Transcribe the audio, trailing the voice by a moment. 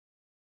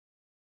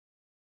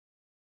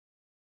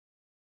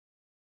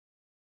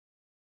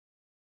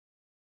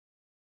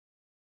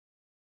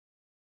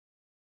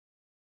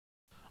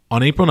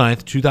On April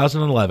 9th,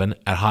 2011,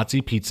 at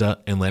Hotsy Pizza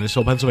in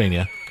Landisville,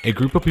 Pennsylvania, a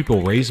group of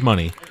people raised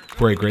money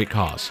for a great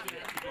cause,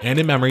 and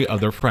in memory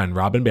of their friend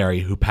Robin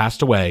Berry, who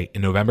passed away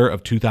in November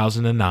of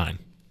 2009.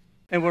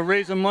 And we're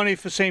raising money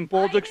for St.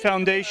 Baldrick's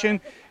Foundation.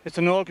 It's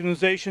an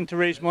organization to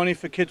raise money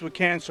for kids with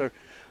cancer.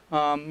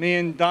 Me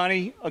and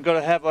Donnie are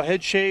going to have our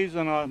head shaves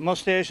and our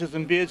mustaches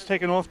and beards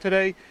taken off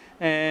today.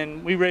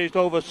 And we raised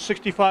over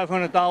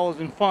 $6,500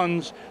 in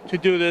funds to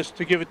do this,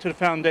 to give it to the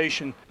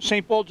foundation.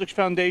 St. Baldrick's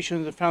Foundation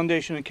is a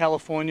foundation in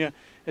California.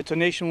 It's a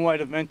nationwide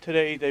event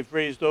today. They've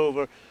raised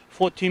over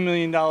 $14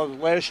 million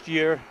last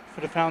year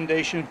for the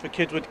foundation for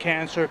kids with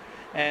cancer.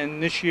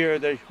 And this year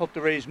they hope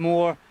to raise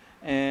more,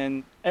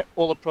 and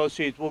all the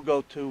proceeds will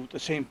go to the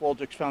St.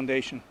 Baldrick's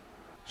Foundation.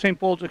 St.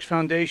 Baldrick's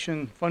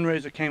Foundation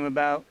fundraiser came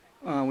about.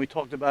 We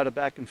talked about it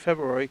back in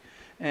February,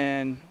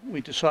 and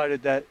we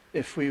decided that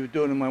if we would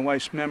do it in my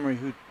wife's memory,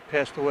 who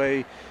passed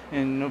away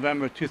in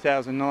November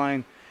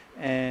 2009,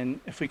 and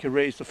if we could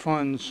raise the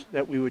funds,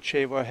 that we would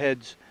shave our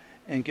heads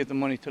and give the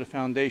money to the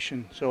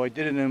foundation. So I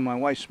did it in my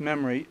wife's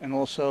memory, and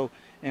also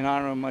in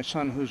honor of my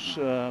son, who's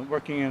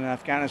working in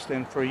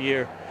Afghanistan for a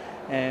year,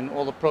 and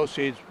all the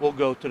proceeds will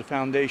go to the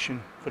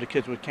foundation for the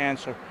kids with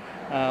cancer.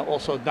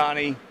 Also,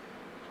 Donnie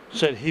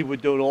said he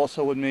would do it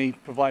also with me,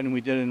 providing we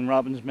did it in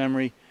Robin's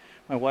memory,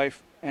 my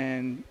wife,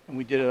 and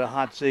we did it at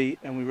Hotsy,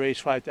 and we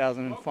raised $5,000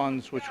 in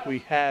funds, which we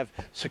have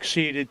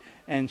succeeded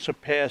and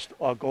surpassed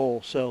our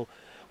goal. So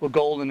we're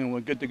golden, and we're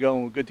good to go,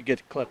 and we're good to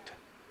get clipped.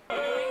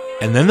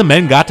 And then the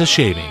men got to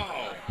shaving.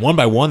 One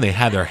by one, they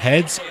had their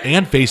heads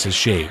and faces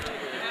shaved.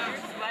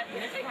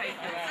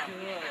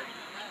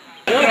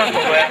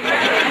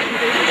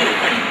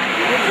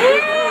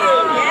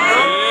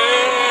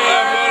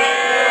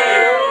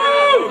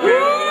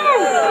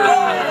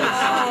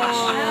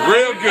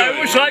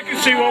 I can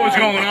see what was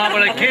going on,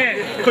 but I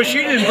can't, because she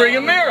didn't bring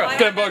a mirror.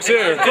 $10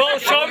 here. Go,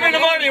 show me the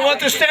money. You want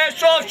the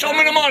stash off? Show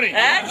me the money. Who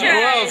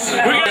else?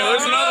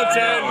 There's another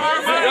 10.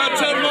 We got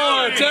 10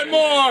 more. 10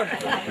 more.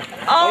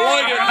 Oh, I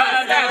like it.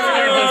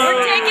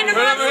 We're taking a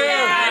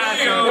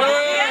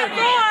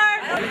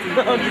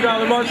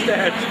 $100 mustache.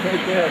 mustache.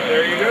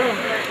 There you go.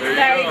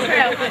 Very true.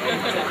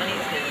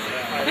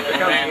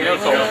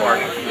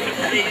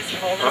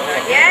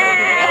 Yeah.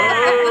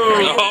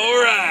 All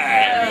right.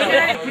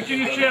 Put you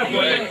in the chair, buddy.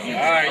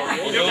 All right.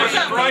 You look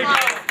right.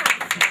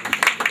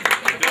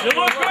 You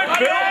look good,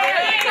 Bill.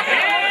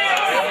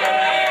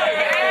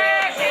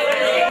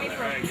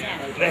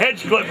 The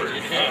hedge clipper.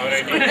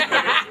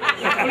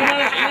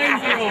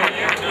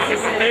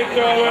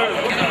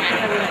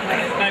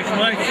 Thanks,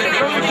 Mike.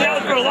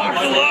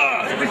 Lots of love.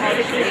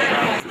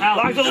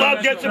 Lots of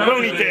love gets a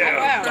ponytail.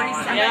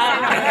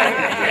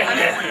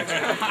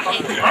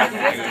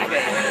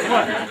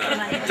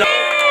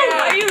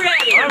 Are you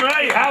ready? I'm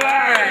ready. How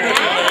about it?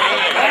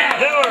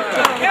 Do her.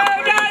 Go,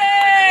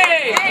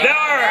 Donnie! Do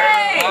her.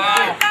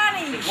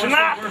 Donnie!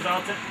 Snap.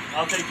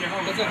 I'll take you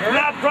home.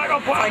 Snap,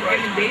 crackle, pop.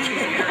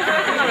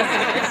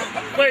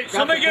 Wait,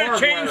 somebody get a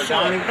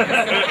chainsaw.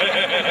 Yeah,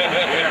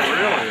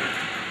 really.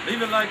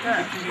 Leave it like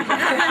that.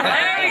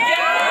 There we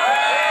go!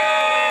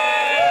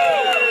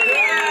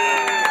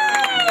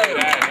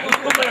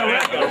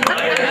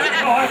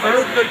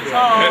 Perfect I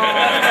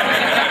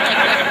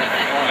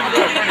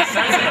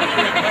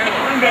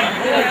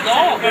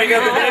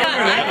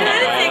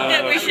kind of think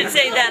that we should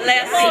save that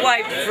last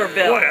swipe for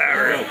Bill.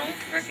 Whatever.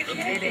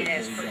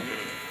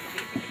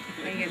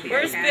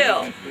 Where's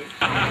Bill?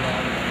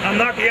 I'll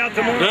knock you out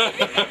tomorrow.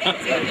 Take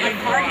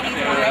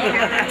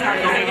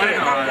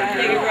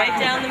it right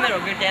down the middle.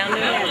 Go down the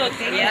middle.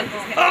 Yep.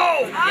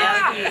 Oh!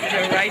 Yep. Go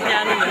right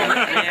down the middle.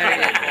 There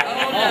you go.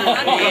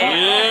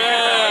 Yeah.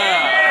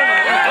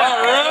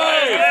 All right.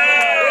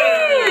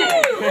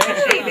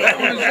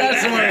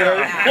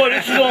 Boy,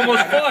 this is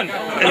almost fun. This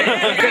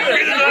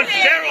is on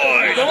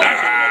steroids.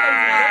 Let's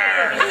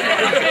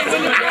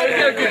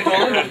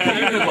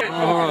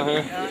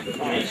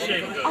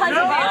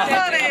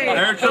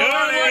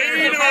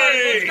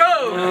go.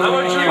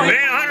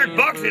 Man,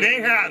 $100, it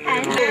ain't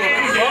happening.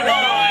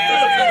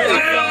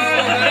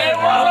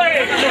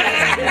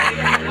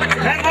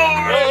 10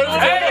 more.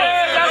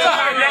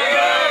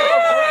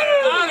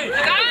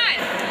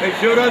 Hey,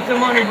 showed us some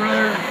money,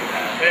 brother.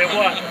 Hey,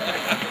 what?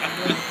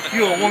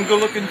 You are one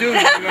good-looking dude.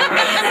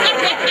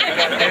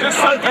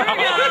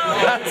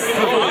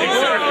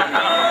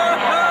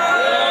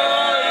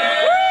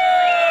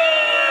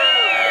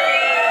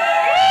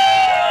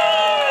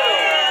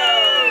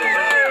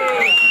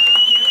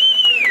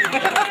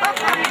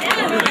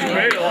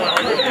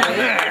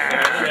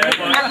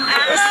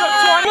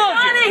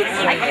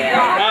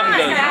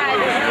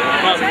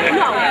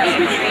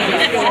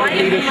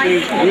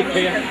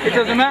 It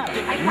doesn't matter.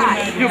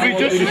 You'll be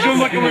just as good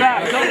looking with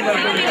that.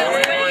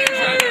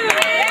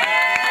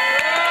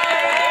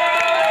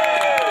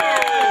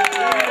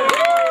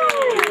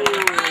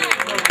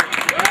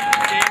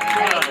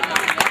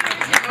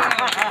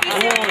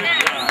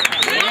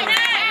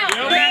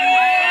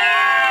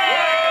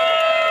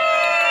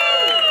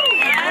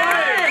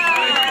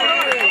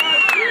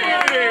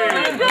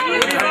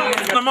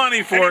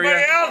 for you.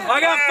 I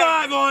got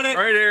 5 on it.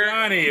 Right here.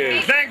 Donnie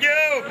is. Thank you.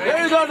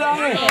 There you go,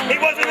 Donnie. He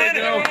wasn't in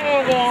it.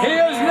 He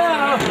is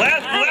now.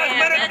 Last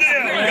minute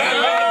deal.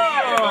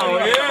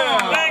 Oh,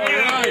 yeah. Thank you.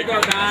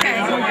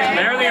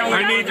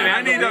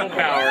 I need a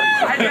power.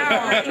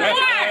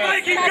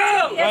 Mikey,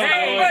 go.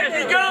 Hey,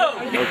 Mikey, go.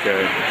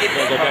 Okay.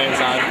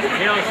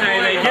 He'll say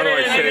they get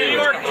it in the New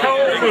York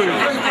toll booth.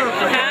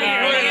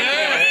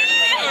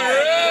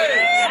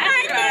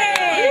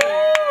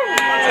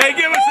 Hey,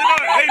 give us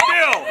another. Hey,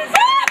 Bill.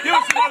 Give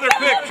us another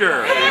picture,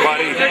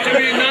 buddy.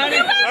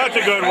 That's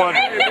a good one.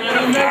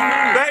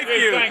 Thank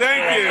you.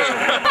 Thank you.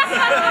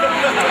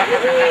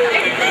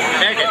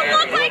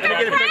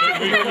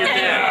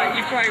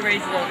 You probably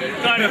raised it up.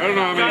 I don't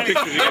know how many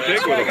pictures you can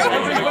take with a phone.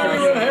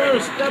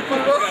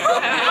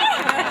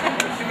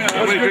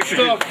 How many pictures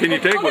can you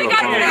take with a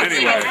phone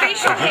anyway?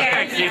 Facial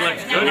hair.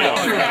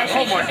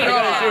 Oh my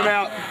God! Zoom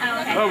out.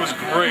 That was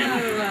great. You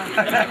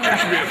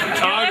should be a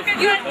photographer.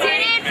 You did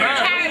it for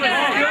charity.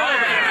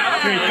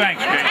 Hey,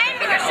 thanks, man.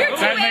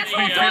 That makes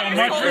me feel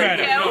much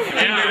better.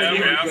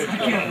 Yeah.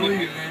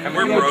 And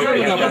we're broke.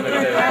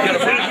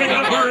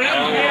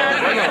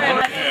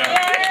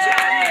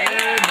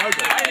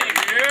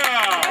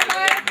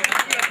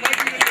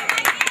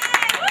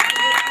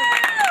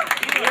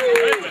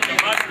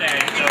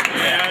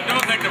 Yeah,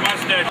 don't take the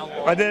mustache.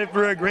 I did it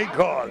for a great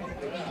cause.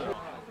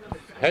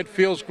 Head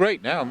feels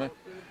great now, man.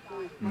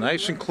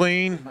 Nice and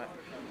clean.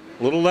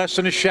 A little less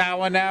in the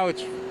shower now.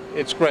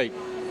 It's great.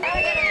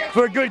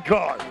 For a good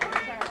cause.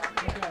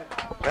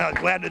 I'm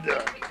glad to do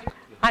it.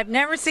 I've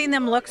never seen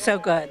them look so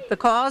good. The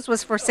cause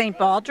was for St.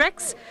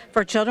 Baldrick's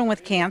for children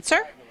with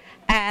cancer,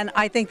 and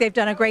I think they've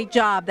done a great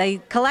job.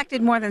 They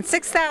collected more than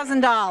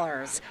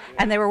 $6,000,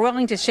 and they were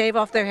willing to shave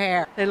off their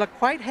hair. They look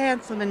quite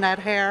handsome in that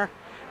hair,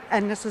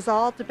 and this is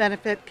all to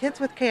benefit kids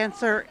with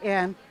cancer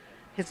and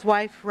his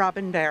wife,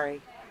 Robin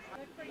Berry.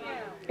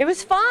 It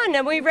was fun,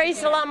 and we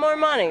raised a lot more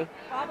money.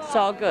 It's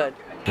all good.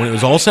 When it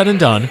was all said and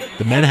done,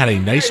 the men had a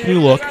nice new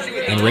look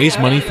and raised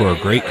money for a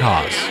great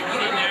cause.